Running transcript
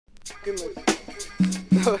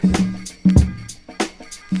Давай.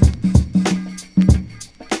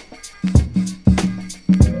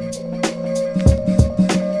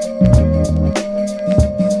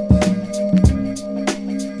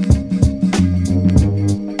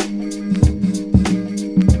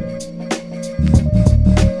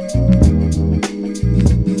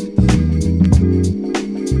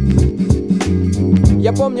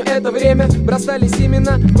 Я помню это время, бросали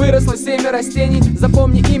семена, выросло 7 растений.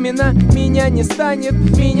 Запомни именно, меня не станет,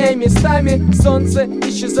 меняй местами. Солнце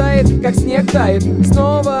исчезает, как снег тает.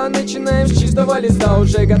 Снова начинаем с чистого листа,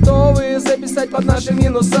 уже готовы записать под наши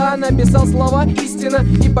минуса. Написал слова истина,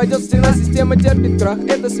 и пойдет стена. Система терпит крах,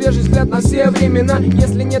 это свежий взгляд на все времена.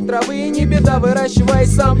 Если нет травы, не беда, выращивай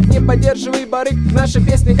сам. Не поддерживай барык, наша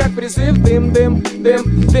песня как призыв. Дым, дым,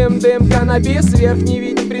 дым, дым, дым, каннабис. Вверх не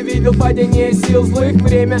виден, предвидел падение сил злых.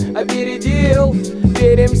 Время опередил,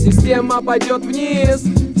 верим, система пойдет вниз.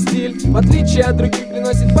 Стиль, в отличие от других,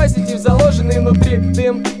 приносит позитив, заложенный внутри.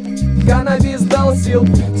 Дым, каннабис дал сил.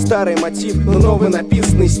 Старый мотив, но новый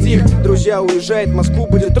написанный стих. Друзья уезжают в Москву,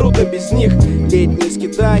 будет трудно без них. Летние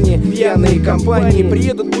скитания, пьяные компании.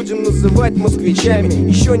 Приедут, будем называть москвичами.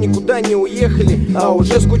 Еще никуда не уехали, а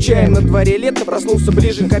уже скучаем. На дворе лето, проснулся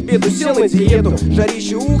ближе к обеду, сел на диету.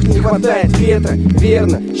 Жарище, не хватает ветра.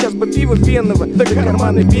 Верно, сейчас бы пиво пенного, да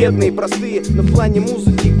карманы бедные, простые. Но в плане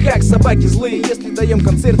музыки, как собаки злые. Если даем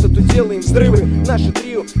концерты, то делаем взрывы. Наше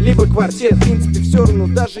трио, либо квартет. В принципе, все равно,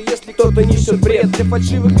 даже если кто-то несет бред. Для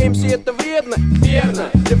фальшивых МС это вредно, верно.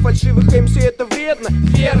 Для фальшивых МС это вредно,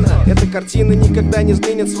 верно. Эта картина никогда не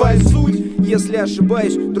изменит свою суть. Если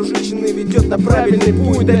ошибаюсь, дружище наведет на правильный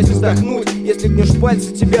путь. Дайте вздохнуть, если гнешь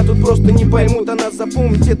пальцы, тебя тут просто не поймут. А нас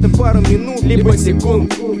запомнить это пару минут, либо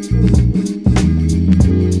секунд.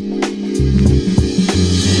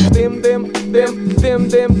 Дым, дым, дым, дым,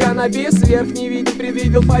 дым, каннабис. Вверх не виден,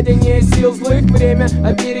 предвидел падение сил злых. Время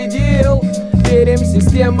опередил, верим,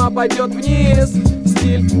 система пойдет вниз.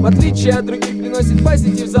 Стиль, в отличие от других, приносит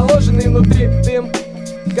позитив, заложенный внутри. Дым,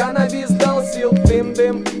 каннабис дал сил. Дым,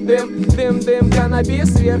 дым, дым, дым, дым,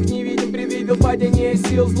 каннабис. Вверх не виден, предвидел падение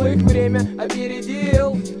сил злых. Время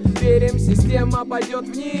опередил, верим, система пойдет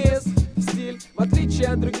вниз. Стиль, в отличие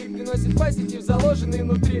от других, приносит позитив, заложенный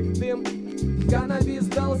внутри. Дым, каннабис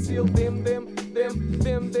дал сил. Дым, дым, дым,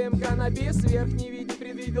 дым, дым, каннабис. Вверх не виден,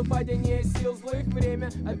 предвидел падение сил злых. Время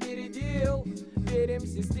опередил, верим,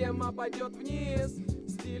 система пойдет вниз.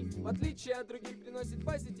 Стиль, в отличие от других, приносит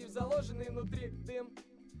позитив, заложенный внутри. Дым,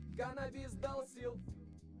 каннабис дал сил.